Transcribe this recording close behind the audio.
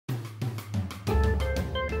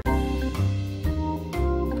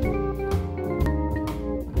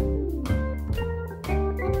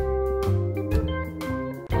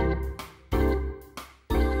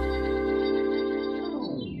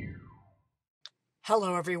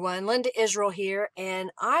Hello everyone, Linda Israel here,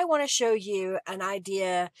 and I want to show you an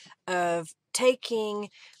idea of taking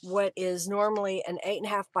what is normally an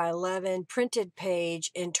 8.5 by 11 printed page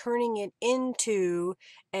and turning it into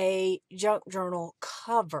a junk journal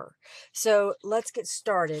cover. So let's get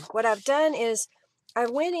started. What I've done is I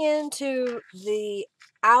went into the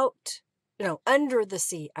under the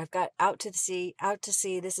sea. I've got out to the sea, out to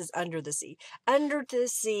sea. This is under the sea. Under the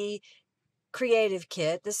sea creative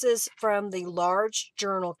kit. This is from the large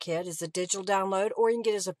journal kit. It's a digital download, or you can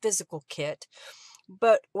get it as a physical kit.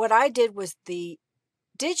 But what I did was the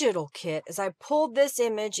digital kit is I pulled this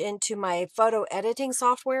image into my photo editing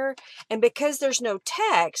software, and because there's no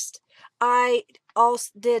text, I also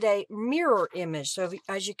did a mirror image. So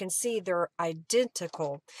as you can see, they're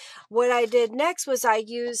identical. What I did next was I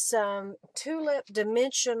used some Tulle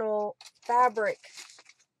dimensional fabric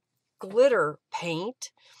glitter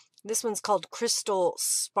paint. This one's called Crystal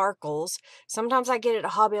Sparkles. Sometimes I get it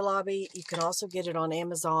at Hobby Lobby. You can also get it on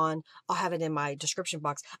Amazon. I'll have it in my description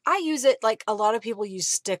box. I use it like a lot of people use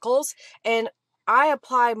stickles, and I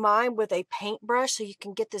apply mine with a paintbrush so you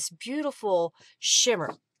can get this beautiful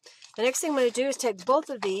shimmer. The next thing I'm going to do is take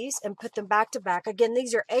both of these and put them back to back. Again,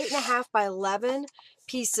 these are 8.5 by 11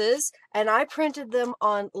 pieces, and I printed them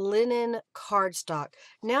on linen cardstock.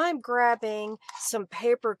 Now I'm grabbing some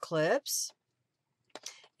paper clips,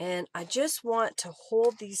 and I just want to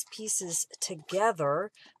hold these pieces together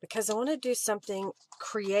because I want to do something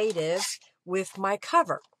creative with my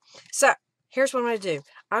cover. So here's what I'm going to do.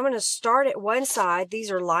 I'm going to start at one side. These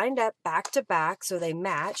are lined up back to back so they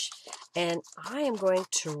match. And I am going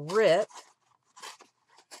to rip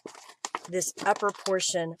this upper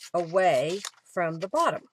portion away from the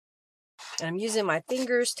bottom. And I'm using my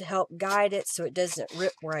fingers to help guide it so it doesn't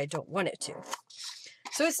rip where I don't want it to.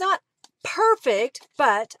 So it's not perfect,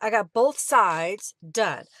 but I got both sides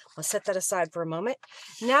done. I'll set that aside for a moment.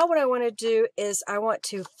 Now what I want to do is I want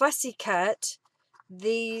to fussy cut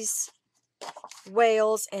these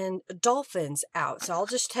whales and dolphins out. So I'll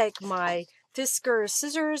just take my Fiskars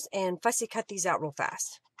scissors and fussy cut these out real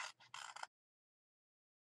fast.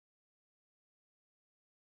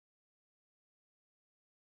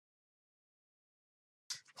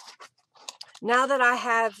 Now that I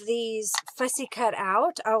have these fussy cut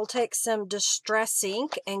out, I will take some Distress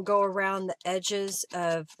ink and go around the edges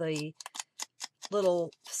of the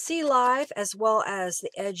little sea life as well as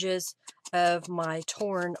the edges of my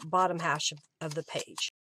torn bottom half of the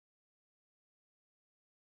page.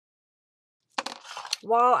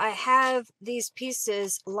 While I have these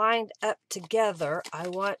pieces lined up together, I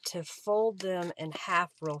want to fold them in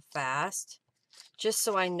half real fast, just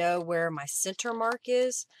so I know where my center mark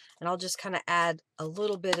is. And I'll just kind of add a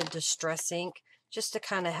little bit of Distress ink just to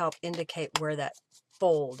kind of help indicate where that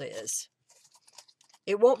fold is.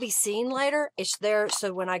 It won't be seen later. It's there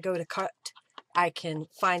so when I go to cut, I can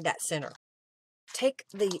find that center. Take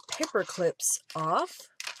the paper clips off.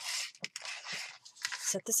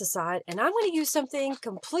 Set this aside, and I'm going to use something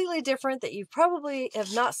completely different that you probably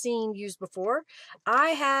have not seen used before. I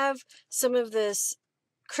have some of this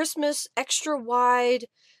Christmas extra wide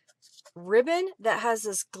ribbon that has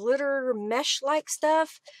this glitter mesh-like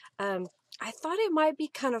stuff. I thought it might be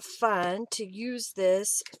kind of fun to use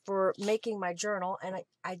this for making my journal, and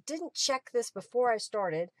I didn't check this before I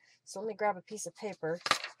started, so let me grab a piece of paper.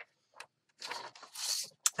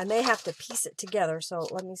 I may have to piece it together, so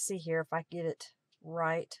let me see here if I get it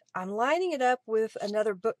right. I'm lining it up with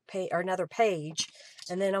another book page or another page,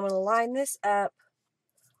 and then I'm going to line this up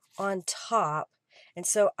on top. And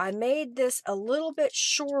so I made this a little bit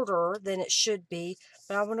shorter than it should be,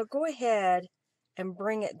 but I'm going to go ahead and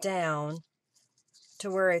bring it down to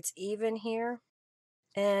where it's even here.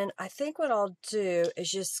 And I think what I'll do is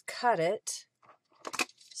just cut it.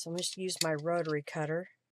 So I'm just use my rotary cutter.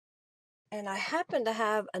 And I happen to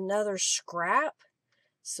have another scrap,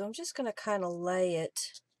 so I'm just going to kind of lay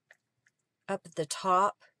it up at the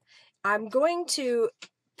top. I'm going to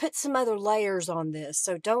put some other layers on this,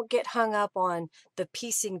 so don't get hung up on the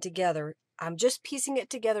piecing together. I'm just piecing it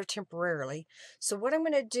together temporarily. So what I'm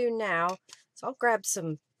going to do now is I'll grab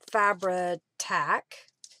some Fabra tack,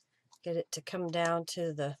 get it to come down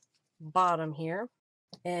to the bottom here,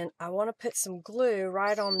 and I want to put some glue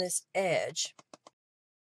right on this edge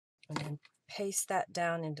and then paste that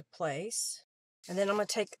down into place. And then I'm going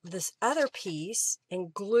to take this other piece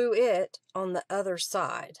and glue it on the other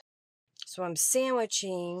side. So I'm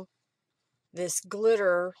sandwiching this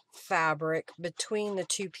glitter fabric between the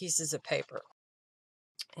two pieces of paper.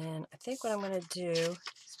 And I think what I'm going to do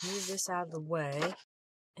is move this out of the way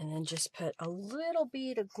and then just put a little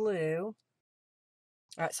bead of glue.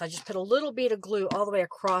 All right, so I just put a little bead of glue all the way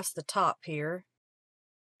across the top here.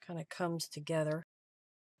 kind of comes together.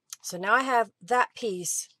 So now I have that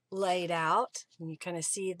piece laid out, and you kind of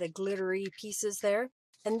see the glittery pieces there.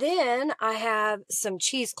 And then I have some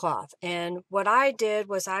cheesecloth, and what I did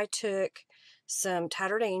was I took some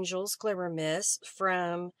Tattered Angels Glimmer Mist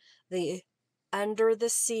from the Under the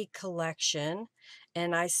Sea collection,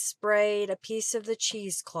 and I sprayed a piece of the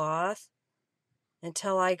cheesecloth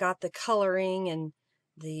until I got the coloring and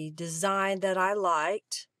the design that I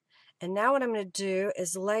liked. And now what I'm going to do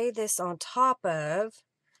is lay this on top of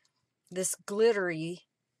this glittery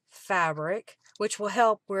fabric, which will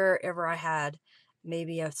help wherever I had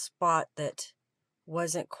maybe a spot that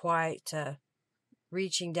wasn't quite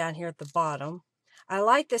reaching down here at the bottom. I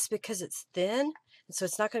like this because it's thin, and so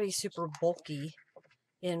it's not going to be super bulky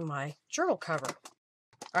in my journal cover.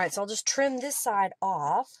 All right, so I'll just trim this side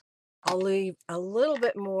off. I'll leave a little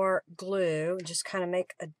bit more glue and just kind of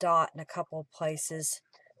make a dot in a couple of places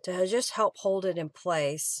to just help hold it in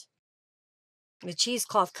place. The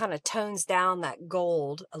cheesecloth kind of tones down that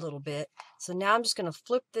gold a little bit. So now I'm just going to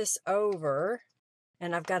flip this over,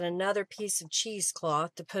 and I've got another piece of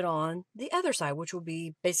cheesecloth to put on the other side, which will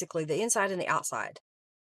be basically the inside and the outside.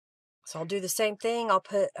 So I'll do the same thing. I'll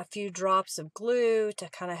put a few drops of glue to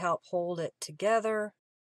kind of help hold it together.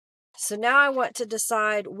 So now I want to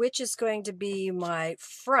decide which is going to be my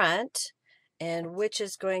front and which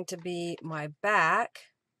is going to be my back.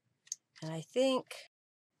 And I think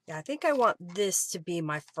I want this to be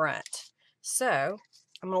my front. So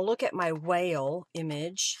I'm going to look at my whale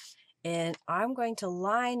image, and I'm going to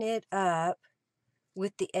line it up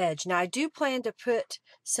with the edge. Now I do plan to put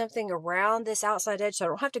something around this outside edge so I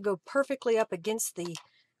don't have to go perfectly up against the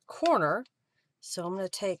corner. So I'm going to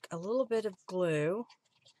take a little bit of glue.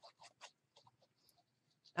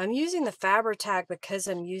 I'm using the Fabri-Tac because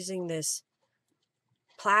I'm using this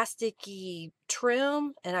plasticky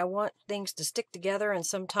trim, and I want things to stick together, and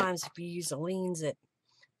sometimes if you use Aleene's it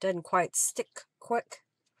doesn't quite stick quick.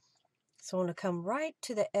 So I'm going to come right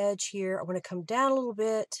to the edge here. I'm going to come down a little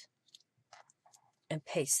bit and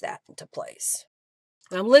paste that into place.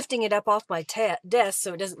 And I'm lifting it up off my desk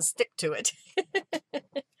so it doesn't stick to it. All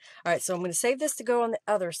right, so I'm going to save this to go on the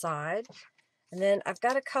other side. And then I've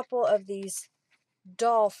got a couple of these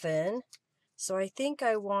dolphin. So I think do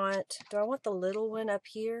I want the little one up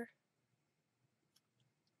here?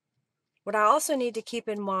 What I also need to keep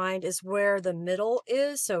in mind is where the middle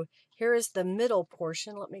is. So here is the middle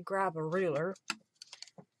portion. Let me grab a ruler.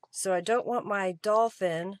 So I don't want my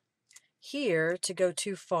dolphin here to go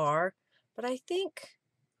too far, but I think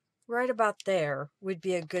right about there would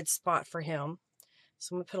be a good spot for him.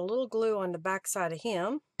 So I'm going to put a little glue on the back side of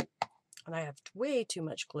him, and I have way too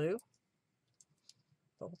much glue,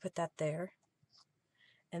 but we'll put that there.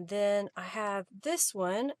 And then I have this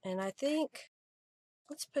one, and I think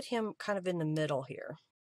let's put him kind of in the middle here.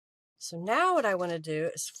 So now what I want to do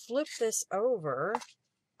is flip this over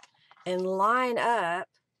and line up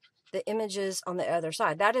the images on the other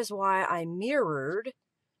side. That is why I mirrored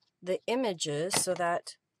the images so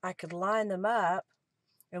that I could line them up,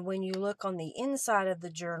 and when you look on the inside of the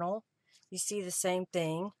journal, you see the same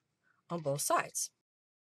thing on both sides.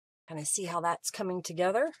 And I see how that's coming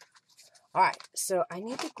together. All right, so I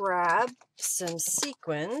need to grab some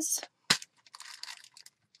sequins.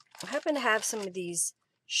 I happen to have some of these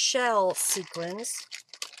shell sequins,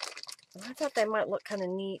 and I thought they might look kind of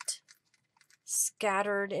neat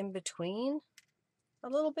scattered in between a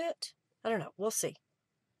little bit. I don't know, we'll see.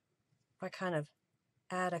 I kind of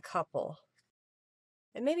add a couple.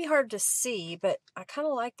 It may be hard to see, but I kind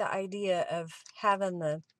of like the idea of having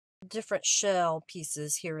the different shell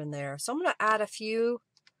pieces here and there. So I'm going to add a few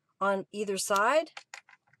on either side.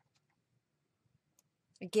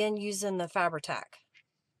 Again, using the Fabri-Tac.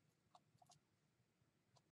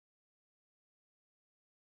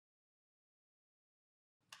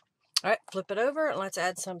 All right, flip it over and let's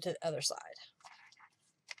add some to the other side.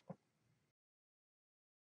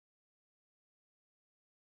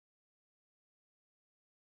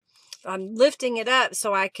 I'm lifting it up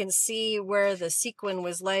so I can see where the sequin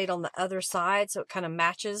was laid on the other side, so it kind of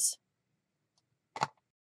matches.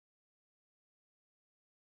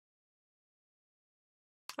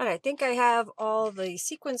 All right, I think I have all the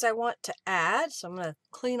sequins I want to add, so I'm going to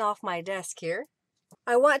clean off my desk here.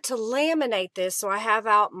 I want to laminate this, so I have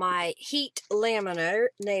out my heat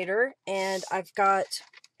laminator, and I've got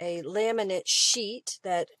a laminate sheet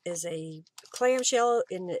that is a clamshell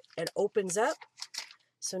and it opens up.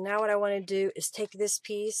 So now what I want to do is take this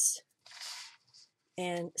piece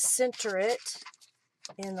and center it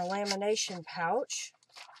in the lamination pouch.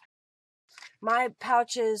 My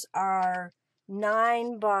pouches are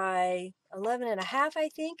 9 by 11.5, I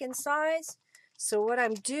think, in size. So what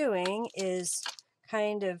I'm doing is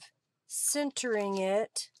kind of centering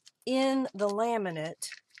it in the laminate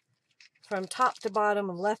from top to bottom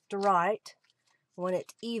and left to right. I want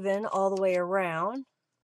it even all the way around.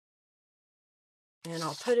 And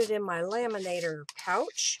I'll put it in my laminator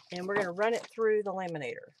pouch, and we're going to run it through the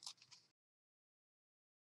laminator.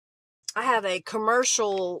 I have a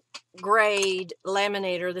commercial grade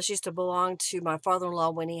laminator. This used to belong to my father-in-law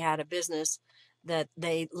when he had a business that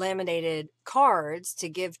they laminated cards to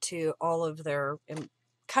give to all of their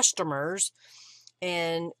customers.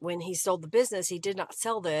 And when he sold the business, he did not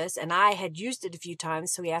sell this, and I had used it a few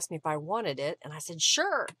times, so he asked me if I wanted it, and I said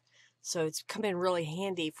sure. So it's come in really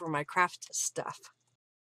handy for my craft stuff.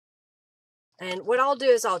 And what I'll do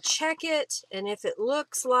is I'll check it, and if it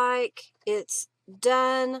looks like it's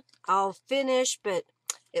done, I'll finish, but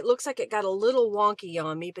it looks like it got a little wonky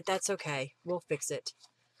on me, but that's okay. We'll fix it.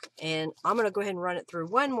 And I'm going to go ahead and run it through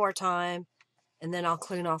one more time, and then I'll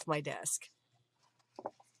clean off my desk.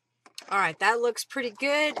 All right, that looks pretty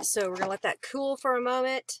good, so we're going to let that cool for a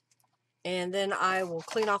moment, and then I will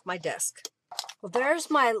clean off my desk. Well, there's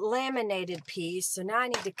my laminated piece, so now I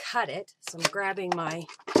need to cut it. So I'm grabbing my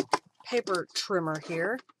paper trimmer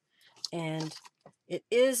here, and it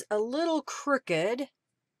is a little crooked,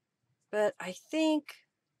 but I think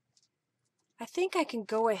I can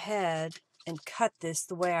go ahead and cut this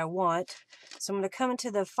the way I want. So I'm going to come into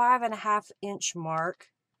the 5.5 inch mark,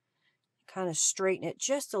 kind of straighten it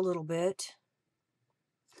just a little bit.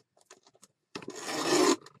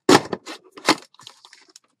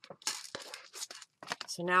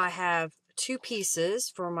 So now I have two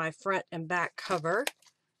pieces for my front and back cover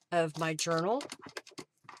of my journal.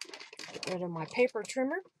 Get rid of my paper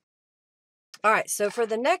trimmer. All right, so for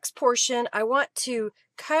the next portion, I want to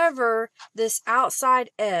cover this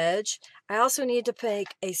outside edge. I also need to make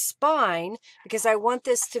a spine because I want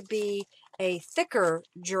this to be a thicker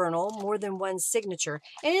journal, more than one signature.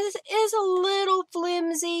 And it is a little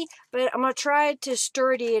flimsy, but I'm going to try to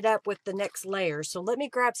sturdy it up with the next layer. So let me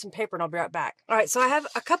grab some paper and I'll be right back. All right, so I have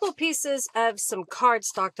a couple pieces of some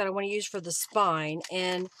cardstock that I want to use for the spine.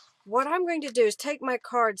 And what I'm going to do is take my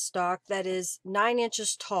cardstock that is 9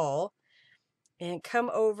 inches tall and come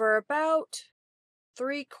over about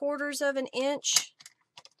 3/4 of an inch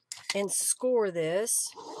and score this.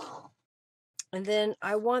 And then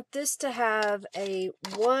I want this to have a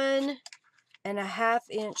 1.5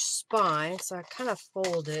 inch spine, so I kind of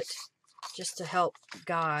fold it just to help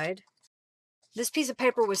guide. This piece of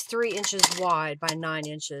paper was 3 inches wide by 9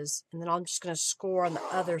 inches, and then I'm just going to score on the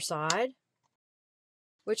other side,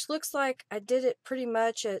 which looks like I did it pretty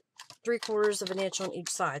much at 3/4 of an inch on each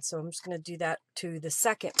side. So I'm just going to do that to the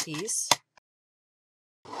second piece.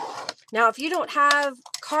 Now, if you don't have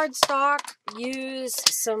cardstock, use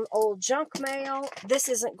some old junk mail. This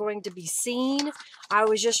isn't going to be seen. I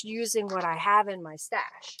was just using what I have in my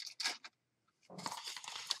stash.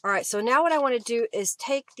 All right, so now what I want to do is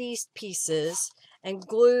take these pieces and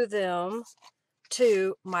glue them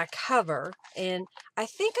to my cover. And I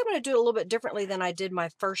think I'm going to do it a little bit differently than I did my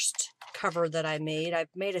first cover that I made.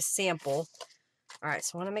 I've made a sample. All right,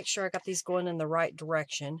 so I want to make sure I got these going in the right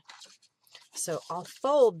direction. So I'll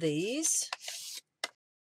fold these.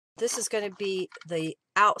 This is going to be the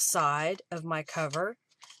outside of my cover.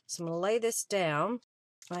 So I'm going to lay this down.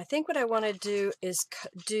 And I think what I want to do is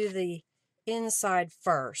do the inside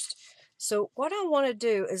first. So what I want to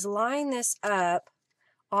do is line this up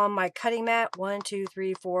on my cutting mat, 1, 2,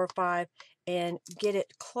 3, 4, 5, and get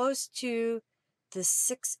it close to the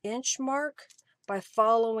 6 inch mark by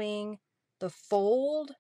following the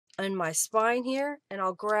fold on my spine here. And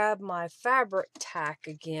I'll grab my fabric tack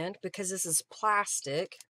again because this is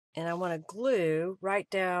plastic, and I want to glue right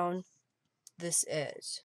down this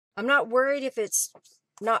edge. I'm not worried if it's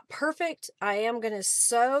not perfect. I am going to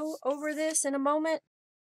sew over this in a moment,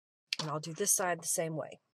 and I'll do this side the same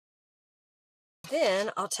way.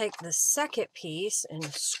 Then I'll take the second piece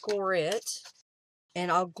and score it,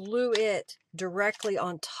 and I'll glue it directly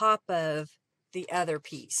on top of the other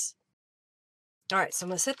piece. All right, so I'm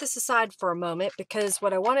going to set this aside for a moment because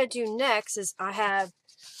what I want to do next is I have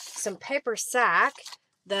some paper sack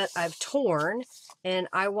that I've torn, and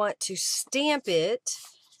I want to stamp it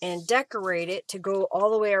and decorate it to go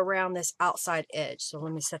all the way around this outside edge. So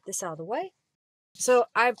let me set this out of the way. So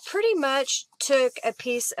I pretty much took a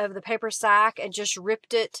piece of the paper sack and just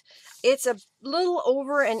ripped it. It's a little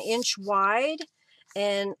over an inch wide,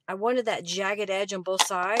 and I wanted that jagged edge on both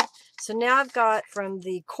sides. So now I've got from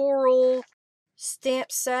the coral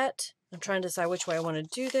stamp set. I'm trying to decide which way I want to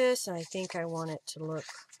do this, and I think I want it to look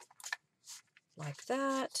like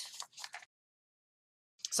that.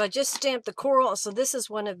 So I just stamped the coral. So this is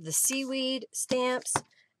one of the seaweed stamps,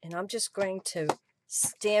 and I'm just going to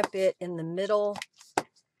stamp it in the middle,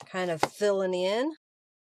 kind of filling in.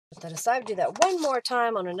 But I decided to do that one more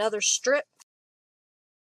time on another strip.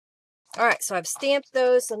 All right, so I've stamped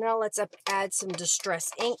those. So now let's add some distress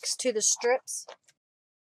inks to the strips.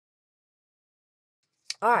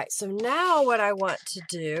 All right, so now what I want to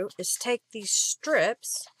do is take these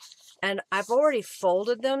strips, and I've already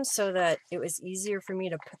folded them so that it was easier for me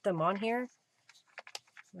to put them on here.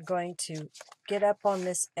 I'm going to get up on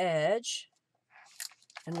this edge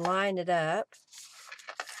and line it up.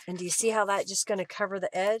 And do you see how that's just going to cover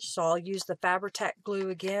the edge? So I'll use the Fabri-Tac glue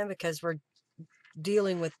again because we're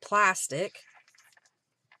dealing with plastic.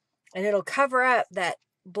 And it'll cover up that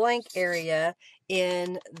blank area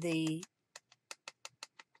in the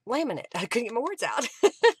laminate. I couldn't get my words out.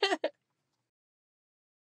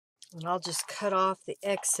 And I'll just cut off the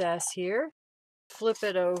excess here. Flip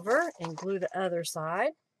it over and glue the other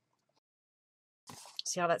side.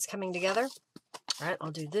 See how that's coming together? All right,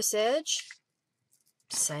 I'll do this edge.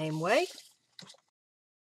 Same way.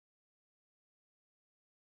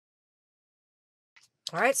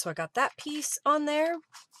 All right, so I got that piece on there.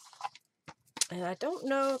 And I don't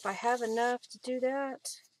know if I have enough to do that.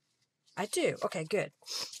 I do. Okay, good.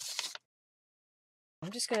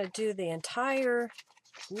 I'm just going to do the entire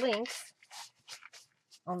length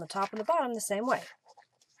on the top and the bottom the same way.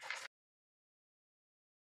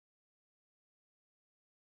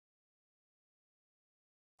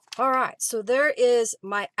 All right, so there is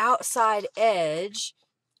my outside edge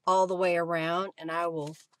all the way around, and I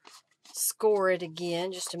will score it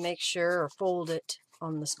again just to make sure, or fold it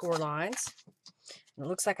on the score lines. And it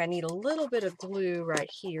looks like I need a little bit of glue right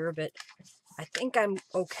here, but I think I'm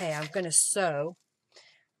okay. I'm going to sew.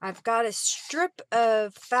 I've got a strip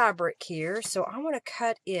of fabric here, so I want to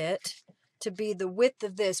cut it to be the width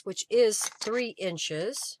of this, which is 3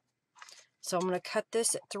 inches. So I'm going to cut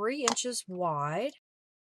this at 3 inches wide.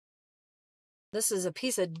 This is a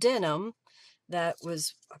piece of denim that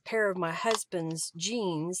was a pair of my husband's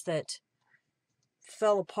jeans that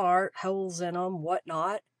fell apart, holes in them,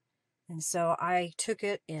 whatnot. And so I took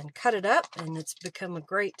it and cut it up, and it's become a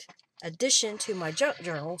great addition to my junk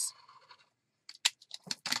journals.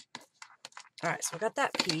 All right, so I got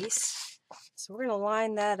that piece. So we're going to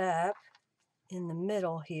line that up in the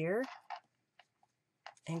middle here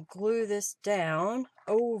and glue this down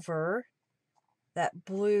over that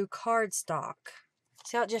blue cardstock.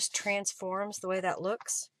 See how it just transforms the way that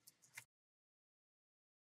looks?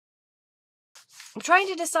 I'm trying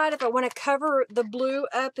to decide if I want to cover the blue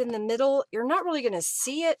up in the middle. You're not really going to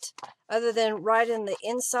see it other than right in the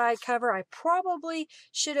inside cover. I probably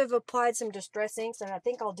should have applied some distress inks, and I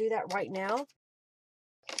think I'll do that right now.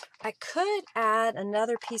 I could add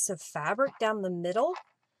another piece of fabric down the middle,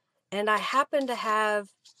 and I happen to have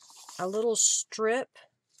a little strip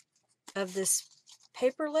of this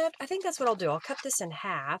paper left. I think that's what I'll do. I'll cut this in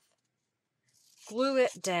half, glue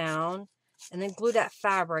it down, and then glue that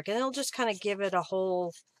fabric, and it'll just kind of give it a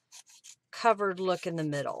whole covered look in the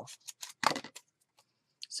middle.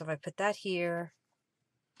 So if I put that here,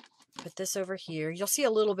 put this over here, you'll see a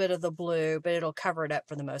little bit of the blue, but it'll cover it up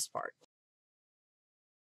for the most part.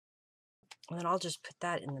 And then I'll just put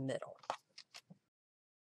that in the middle.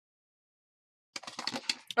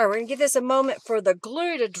 All right, we're going to give this a moment for the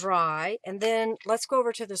glue to dry, and then let's go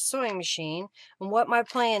over to the sewing machine. And what my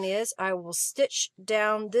plan is, I will stitch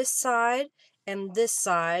down this side and this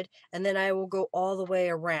side, and then I will go all the way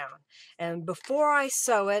around. And before I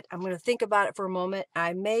sew it, I'm going to think about it for a moment.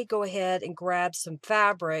 I may go ahead and grab some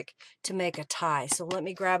fabric to make a tie. So let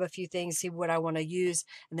me grab a few things, see what I want to use,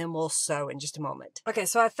 and then we'll sew in just a moment. Okay,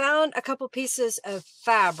 so I found a couple pieces of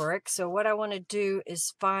fabric. So what I want to do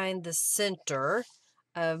is find the center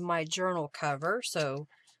of my journal cover. So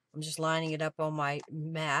I'm just lining it up on my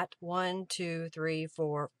mat. 1, 2, 3,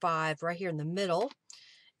 4, 5 right here in the middle.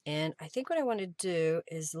 And I think what I want to do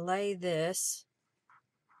is lay this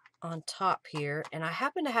on top here. And I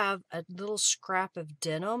happen to have a little scrap of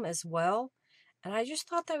denim as well. And I just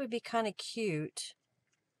thought that would be kind of cute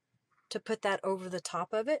to put that over the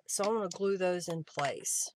top of it. So I'm going to glue those in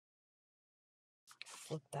place.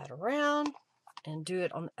 Flip that around and do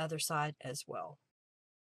it on the other side as well.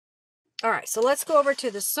 All right, so let's go over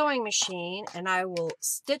to the sewing machine, and I will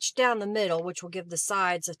stitch down the middle, which will give the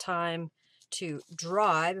sides a time to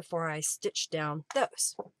dry before I stitch down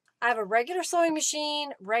those. I have a regular sewing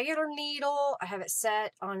machine, regular needle. I have it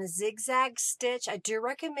set on a zigzag stitch. I do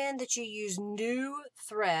recommend that you use new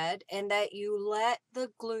thread and that you let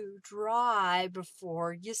the glue dry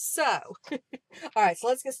before you sew. All right, so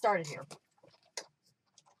let's get started here.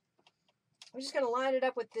 I'm just going to line it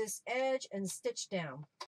up with this edge and stitch down.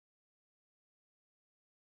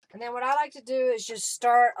 And then what I like to do is just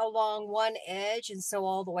start along one edge and sew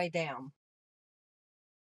all the way down.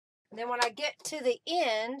 And then when I get to the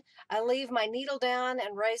end, I leave my needle down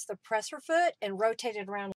and raise the presser foot and rotate it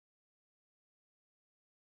around.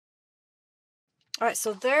 All right,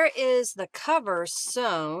 so there is the cover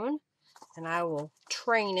sewn, and I will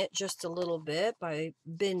train it just a little bit by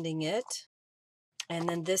bending it. And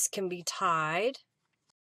then this can be tied.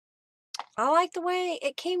 I like the way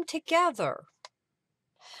it came together.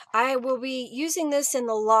 I will be using this in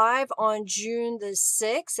the live on June the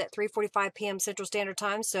 6th at 3:45 p.m. Central Standard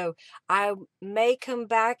Time. So I may come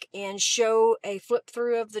back and show a flip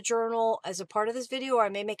through of the journal as a part of this video, or I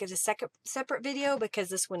may make it a separate video because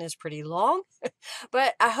this one is pretty long.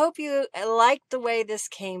 But I hope you like the way this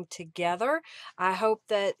came together. I hope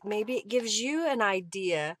that maybe it gives you an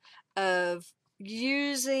idea of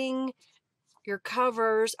using your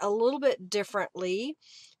covers a little bit differently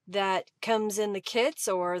that comes in the kits,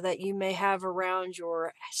 or that you may have around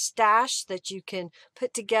your stash that you can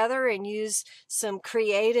put together and use some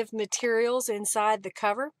creative materials inside the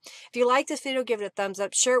cover. If you like this video, give it a thumbs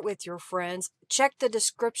up, share it with your friends. Check the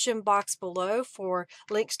description box below for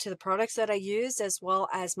links to the products that I use, as well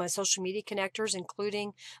as my social media connectors,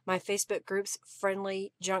 including my Facebook groups,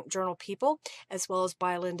 Friendly Junk Journal People, as well as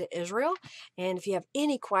By Linda Israel. And if you have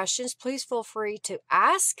any questions, please feel free to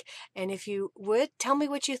ask. And if you would, tell me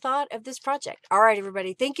what you thought of this project. All right,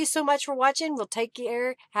 everybody. Thank you so much for watching. We'll take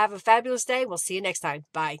care. Have a fabulous day. We'll see you next time.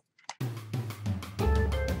 Bye.